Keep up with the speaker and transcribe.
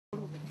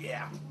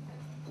Yeah.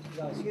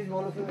 Excuse me,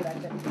 all of you,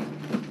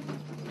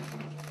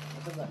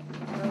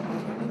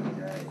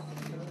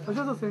 Arsad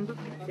sir, center.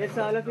 yes,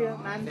 sir, all of you,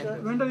 ma'am,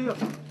 sir. Wendell here.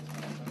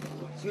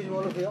 Excuse me,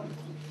 all of you.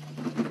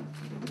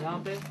 यहाँ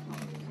पे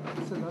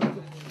sir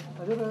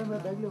Ajay भाई मैं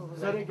bag ले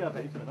sir ये क्या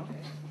है इसमें ना?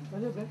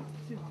 Ajay bag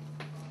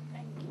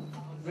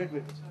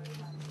Wait.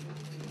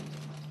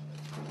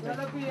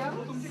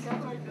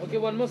 Okay,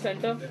 one more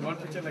center. One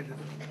picture like this.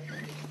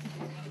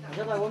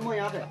 अच्छा भाई, one more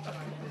यहाँ पे.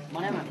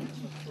 माने ma'am.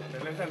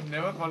 I'm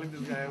never calling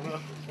this guy ever.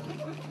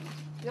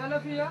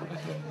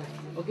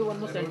 Okay, one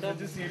more center.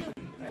 Just see.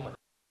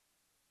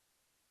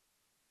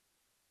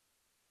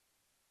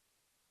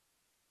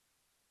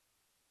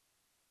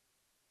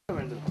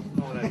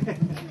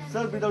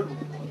 Sir, without.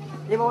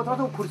 ये बाबा थोड़ा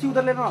तो कुर्सी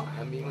उधर लेना.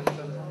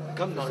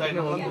 Come this side,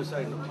 come this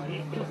side.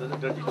 There's a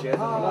dirty chair.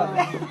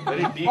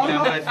 Very deep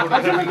camera is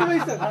photography.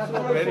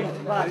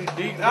 Very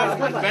deep.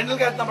 Wendell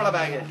का इतना बड़ा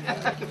bag है.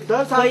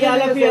 Sir, सारी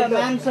all of you,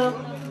 ma'am, sir.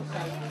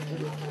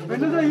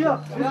 Wendell sir here.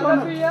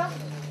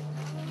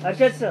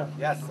 Arshad sir.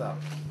 Yes sir.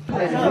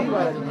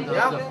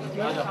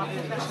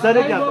 Sir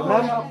क्या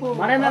ma'am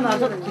माने ma'am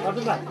Arshad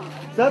भाई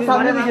sir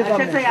सामने देखिए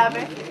अर्शद सर यहाँ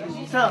पे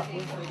sir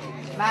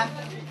ma'am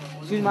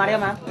excuse Maria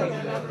ma'am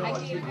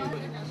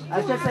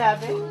Arshad sir यहाँ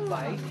पे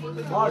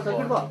और सर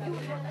किधर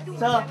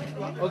सर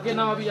Okay,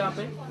 now अभी यहाँ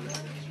पे.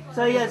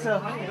 सर ये सर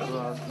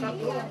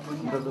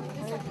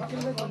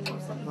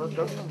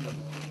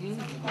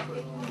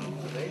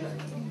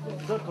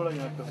सर थोड़ा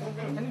यहाँ पे.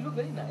 And you look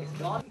very nice.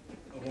 A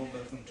warm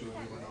welcome to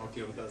everyone out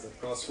here with us at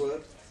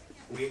Crossword.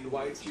 We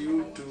invite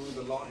you to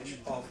the launch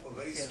of a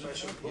very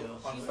special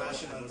book on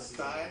fashion and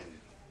style.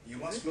 You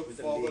must look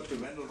forward to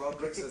Wendell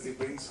Rodricks as he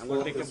brings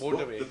forth his book,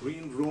 The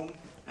Green Room,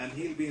 and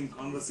he'll be in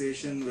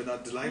conversation with our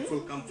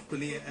delightful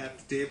company at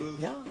the table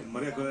in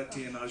Maria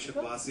Goretti and Arsad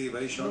Warsi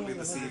very shortly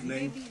this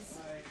evening.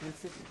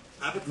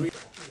 Avid read.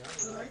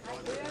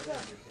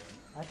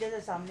 अच्छा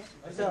sir सामने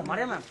sir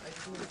Maria ma'am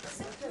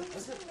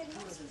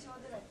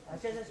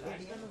अच्छा sir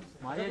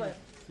Maria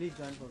please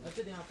join for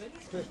अच्छा यहाँ पे.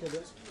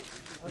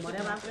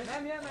 Maria ma'am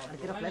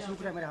तेरा flash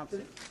रुक रहा है मेरे हाथ से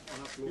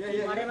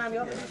मारिया मैम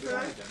यो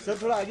सर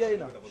थोड़ा आगे आइए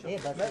ना. ए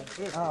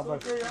बस हाँ बस.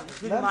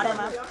 मारिया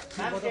मैम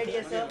मैम स्टेडी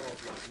है सर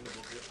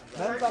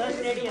सर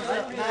स्टेडी है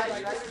सर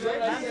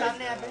मैम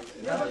सामने यहाँ पे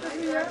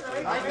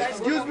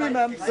Excuse me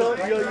ma'am. Sir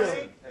here.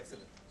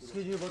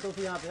 Excuse me बोतो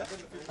फिर यहाँ पे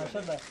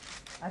अर्शद भाई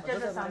अच्छा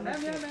सर सामने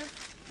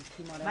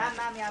मैम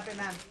मैम यहाँ पे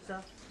ma'am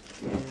sir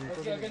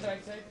Okay, again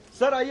right side.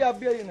 Sir आइए आप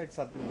भी आइए ना एक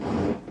साथ में.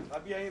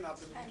 अभी आई ना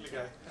आपसे मिलने के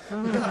लिए.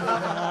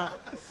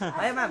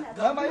 आइए मैम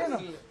मैम आइए ना.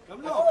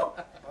 Come now.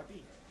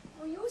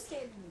 Oh, you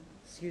scared me.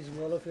 Excuse me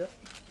all of you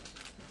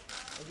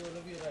Okay, all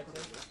of you right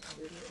side.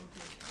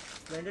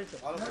 वेंडल sir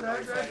All of us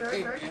right side.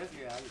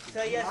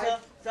 Sir yes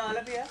sir all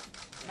of you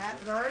ma'am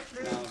Right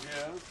please.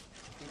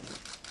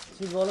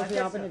 Excuse all of you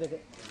यहाँ पे नहीं देखे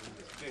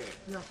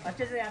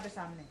अच्छे से यहाँ पे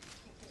सामने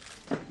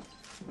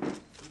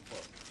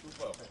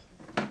Super.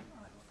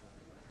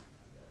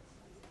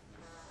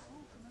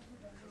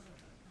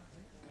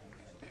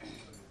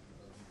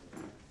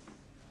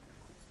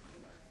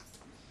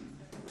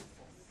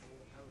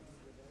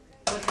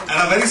 And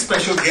a very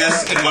special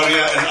guest in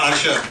Maria and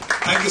Arsad.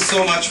 Thank you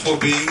so much for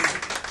being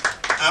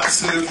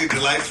absolutely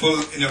delightful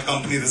in your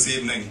company this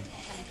evening.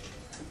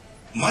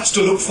 Much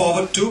to look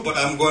forward to, but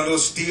I'm going to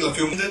steal a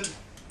few minutes.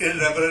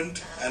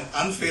 Irreverent and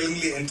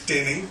unfailingly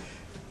entertaining.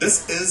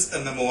 This is a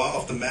memoir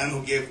of the man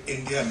who gave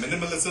India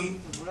minimalism,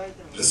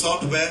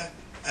 resort wear,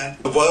 and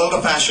the world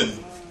of fashion.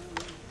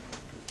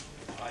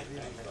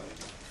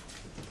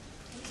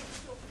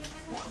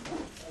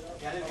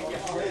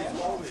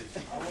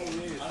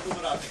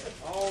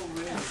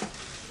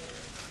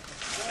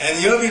 And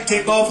here we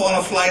take off on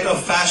a flight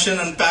of fashion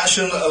and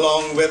passion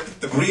along with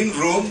the Green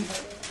Room.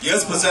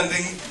 Here's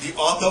presenting the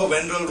author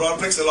Wendell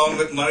Rodricks along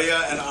with Maria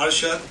and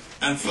Arsad,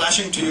 and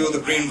flashing to you the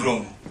Green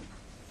Room.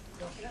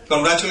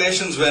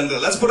 Congratulations,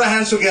 Wendell. Let's put our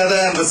hands together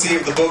and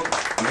receive the book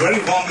very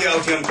warmly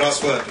out here in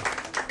Crossword.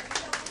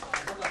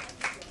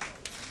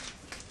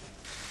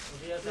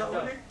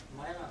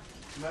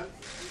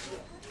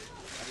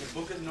 The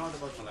book is not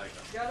about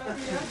Malaika.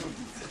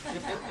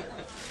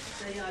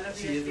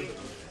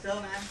 Sir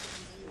ma'am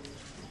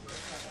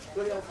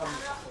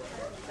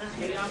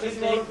यहाँ पे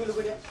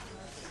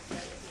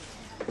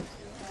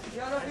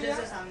अच्छे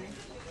से सामने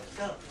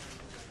sir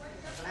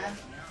ma'am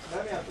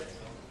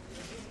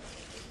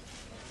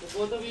So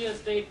both of you are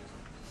straight.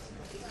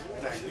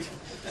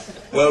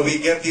 Well, we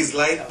get these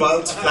light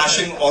bulbs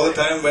flashing all the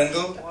time,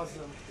 Wendell,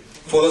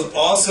 for those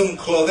awesome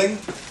clothing,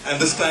 and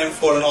this time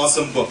for an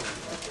awesome book.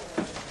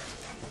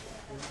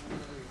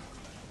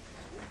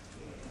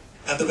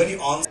 At the very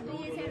onset.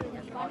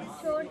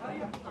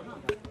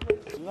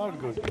 Not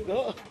good. No.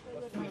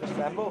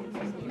 Sambo.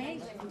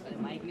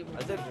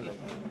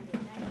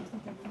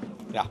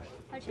 Yeah.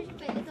 अच्छा जी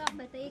पहले तो आप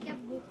बताइए कि आप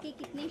book के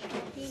कितने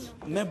शौकीन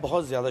हो. मैं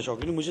बहुत ज़्यादा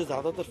शौकीन हूँ. मुझे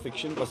ज़्यादातर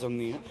फिक्शन पसंद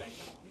नहीं है,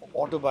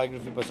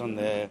 ऑटोबायोग्राफी पसंद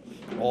है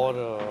और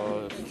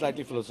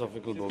स्लाइटली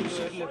फिलोसॉफिकल बुक्स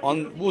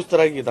ऑन उस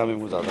तरह की किताबें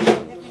मुझे ज़्यादा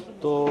पसंद है.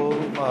 तो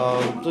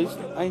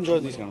I enjoy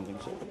this kind of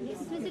things.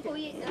 इसमें से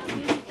कोई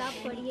किताब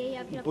पढ़ी है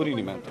या फिर पूरी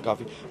नहीं, मैं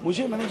काफ़ी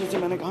मैंने जैसे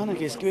मैंने कहा ना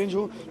कि इसके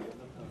जो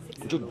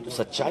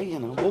सच्चाई है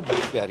ना वो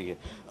बहुत प्यारी है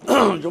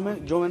जो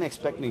मैंने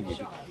एक्सपेक्ट नहीं की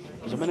थी।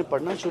 जब मैंने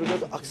पढ़ना शुरू किया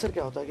तो अक्सर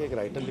क्या होता है कि एक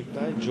राइटर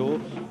लिखता है जो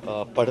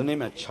पढ़ने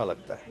में अच्छा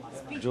लगता है,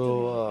 जो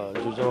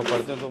जब आप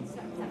पढ़ते हैं तो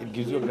it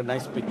gives you a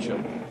nice picture,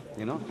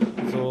 you know.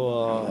 So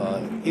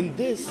in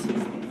this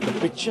the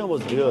picture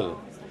was real.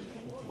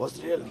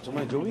 तो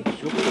मैं जो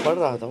कुछ पढ़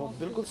रहा था वो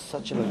बिल्कुल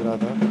सच लग रहा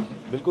था,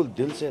 बिल्कुल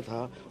दिल से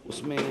था।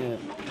 उसमें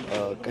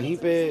कहीं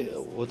पे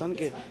होता ना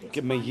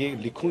कि मैं ये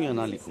लिखूं या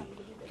ना लिखूं,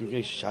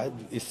 क्योंकि शायद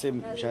इससे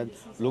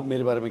लोग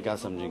मेरे बारे में क्या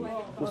समझेंगे,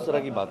 उस तरह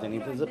की बातें नहीं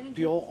थी। It's a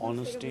pure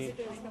honesty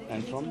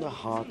and from the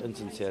heart and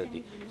sincerity.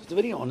 It's a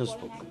very honest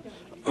book.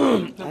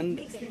 And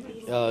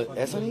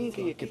ऐसा नहीं है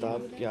कि ये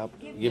किताब कि आप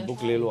ये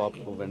बुक ले लो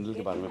आपको वेंडल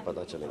के बारे में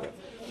पता चलेगा।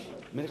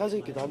 मेरे ख्याल से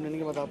किताब लेने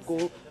के बाद आपको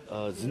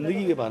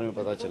ज़िंदगी के बारे में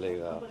पता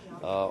चलेगा,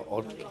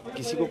 और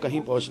किसी को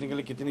कहीं पहुंचने के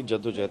लिए कितनी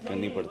जद्दोजहद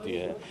करनी पड़ती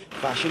है,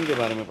 फैशन के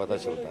बारे में पता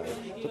चलता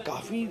है। तो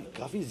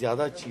काफ़ी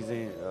ज़्यादा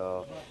चीज़ें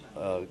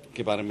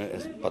के बारे में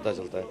पता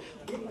चलता है।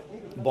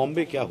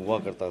 बॉम्बे क्या हुआ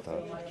करता था,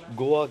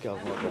 गोवा क्या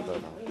हुआ करता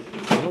था,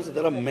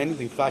 there are many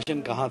things.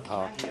 Fashion कहाँ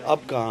था, अब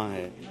कहाँ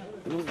है।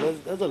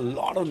 There is a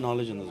lot of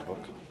knowledge in this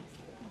book.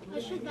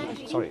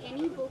 Sorry.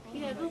 Any book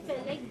you ever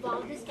felt like, wow,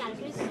 this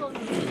character is so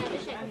amazing, I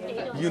wish I could play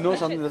it. You know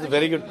something, that's a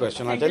very good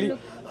question. I'll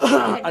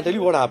tell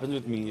you what happens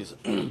with me is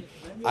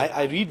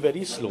I read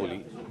very slowly,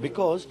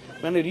 because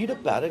when I read a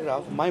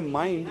paragraph, my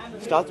mind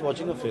starts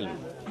watching a film.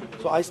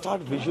 So I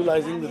start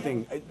visualizing the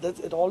thing.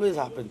 It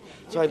always happens.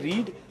 So I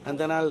read,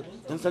 and then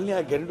suddenly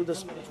I get into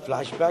this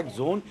flashback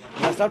zone,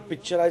 and I start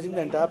picturizing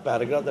the entire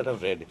paragraph that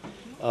I've read.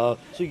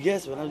 So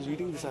yes, when I was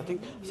reading this, I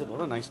said,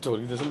 what a nice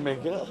story this will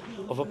make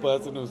of a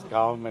person who's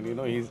calm, and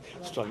he's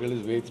struggled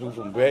his way through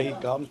from where he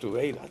comes to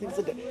where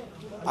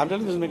I'm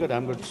telling you, this will make a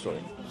damn good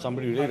story.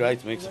 Somebody really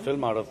makes a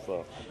film out of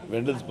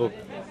Wendell's book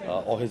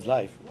or his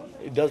life.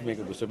 It does make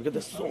a good story because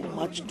there's so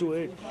much to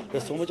it.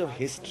 There's so much of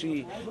history.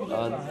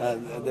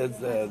 There's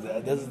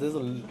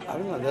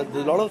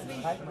a lot of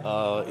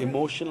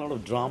emotion, a lot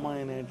of drama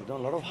in it. A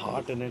lot of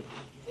heart in it.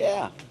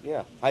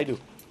 Yeah, I do.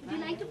 Would you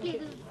like to play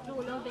the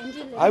role of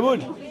Wendell?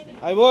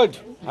 I would.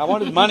 I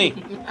want his money.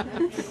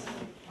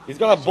 He's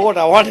got a boat.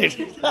 I want it.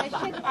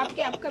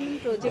 आपके upcoming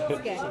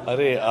projects क्या है?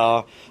 अरे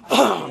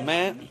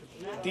मैं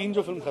 3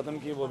 जो film ख़त्म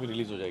की है वो अभी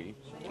रिलीज़ हो जाएगी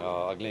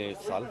अगले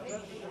साल।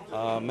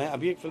 मैं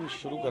अभी एक फिल्म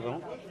शुरू कर रहा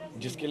हूँ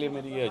जिसके लिए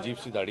मेरी ये अजीब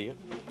सी दाढ़ी है।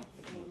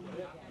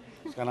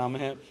 इसका नाम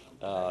है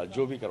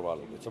जो भी करवा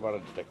लो। It's about a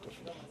detective,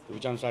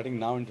 which I am starting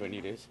now in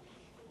 20 days.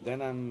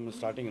 Then I'm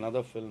starting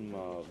another film.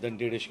 Then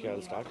 1.5 के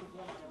I'll start.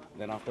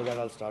 Then after that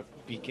I'll start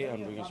PK.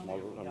 I'm doing a small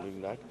role. I'm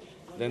doing that.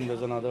 Then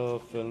there's another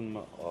film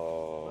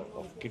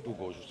of Kittu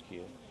Ghosh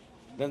की है.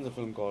 Then there's a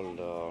film called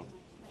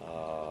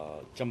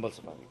Chambal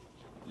Safari.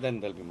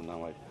 Then there'll be Munna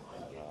Mai.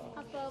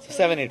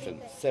 7-8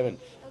 films. 7.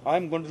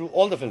 I'm going to do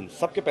all the films.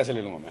 सबके पैसे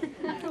ले लूँगा मैं।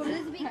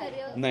 Produce भी कर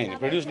रहे हो? नहीं,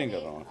 प्रोड्यूस नहीं कर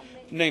रहा हूँ।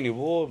 नहीं,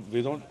 वो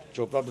विनोद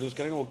चोपड़ा प्रोड्यूस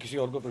करेंगे, वो किसी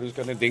और को प्रोड्यूस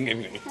करने देंगे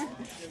भी नहीं।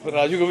 पर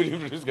राजू को भी नहीं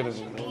प्रोड्यूस करना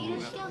चाहिए। ये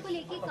रिश्तों को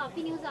लेके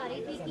काफी न्यूज आ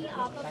रही थी कि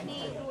आप अपने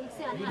रोल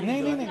से अलग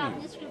नहीं।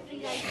 आपने स्क्रिप्ट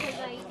रीराइट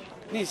करवाई।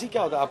 नहीं, इसी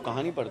क्या होता है, आप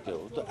कहानी पढ़ते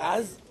हो तो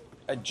एज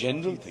अ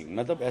जनरल थिंग,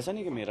 मतलब ऐसा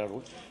नहीं कि मेरा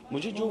रोल,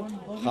 मुझे जो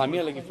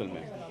खामियां लगी फिल्म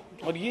में,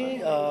 और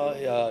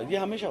ये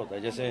हमेशा होता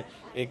है। जैसे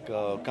एक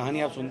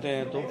कहानी आप सुनते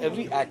हैं तो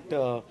every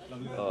actor,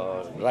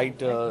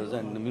 writers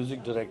and music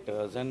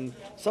directors and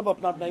सब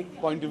अपना अपना एक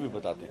पॉइंट ऑफ व्यू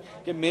बताते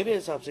हैं कि मेरे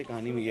हिसाब से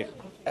कहानी में ये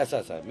ऐसा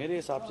है, मेरे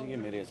हिसाब से ये,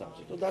 मेरे हिसाब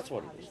से। तो दैट्स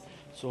व्हाट इट इज।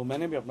 सो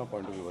मैंने भी अपना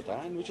पॉइंट ऑफ व्यू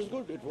बताया, and which is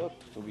good, it work.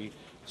 So we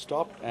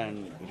stopped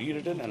and re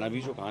written, and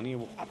अभी जो कहानी है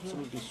वो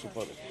एब्सोल्युटली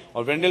सुपर है।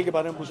 और वेंडल के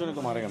बारे में पूछो नहीं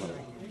तो मारेगा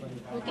मेरे।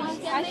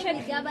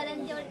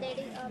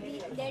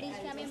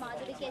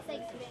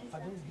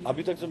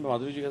 अभी तक से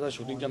माधुरी जी के साथ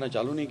शूटिंग करना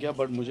चालू नहीं किया,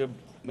 बट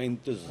मैं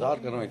इंतजार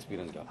कर रहा हूँ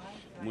एक्सपीरियंस का।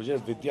 मुझे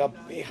विद्या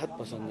बेहद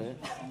पसंद है,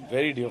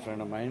 very dear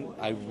friend of mine.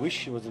 I wish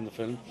she was in the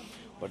film,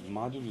 but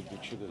Madhuri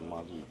Dixit is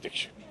Madhuri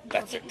Dixit.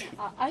 That's it.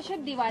 Arshad,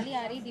 Diwali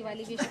आ रही,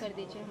 दिवाली विश कर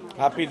दीजिए।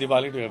 Happy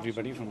Diwali to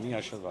everybody from me,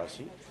 Arshad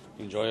Warsi.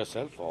 Enjoy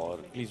yourself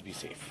और please be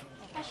safe.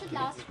 Arshad,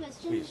 last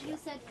question. You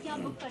said कि आप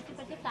book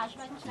करते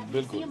flashback में चलाते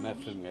बिल्कुल, मैं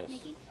film yes.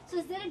 So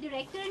is there a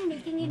director in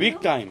making it?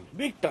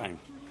 Big time.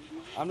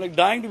 I'm like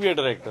dying to be a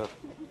director.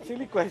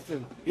 Silly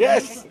question.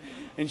 Yes.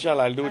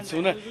 Inshallah, I'll do it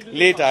sooner.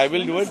 Later, I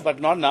will do it,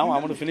 but not now. I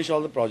want to finish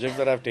all the projects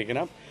that I've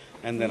taken up,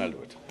 and then I'll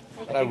do it.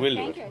 But I will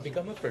do it.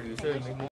 Become a producer.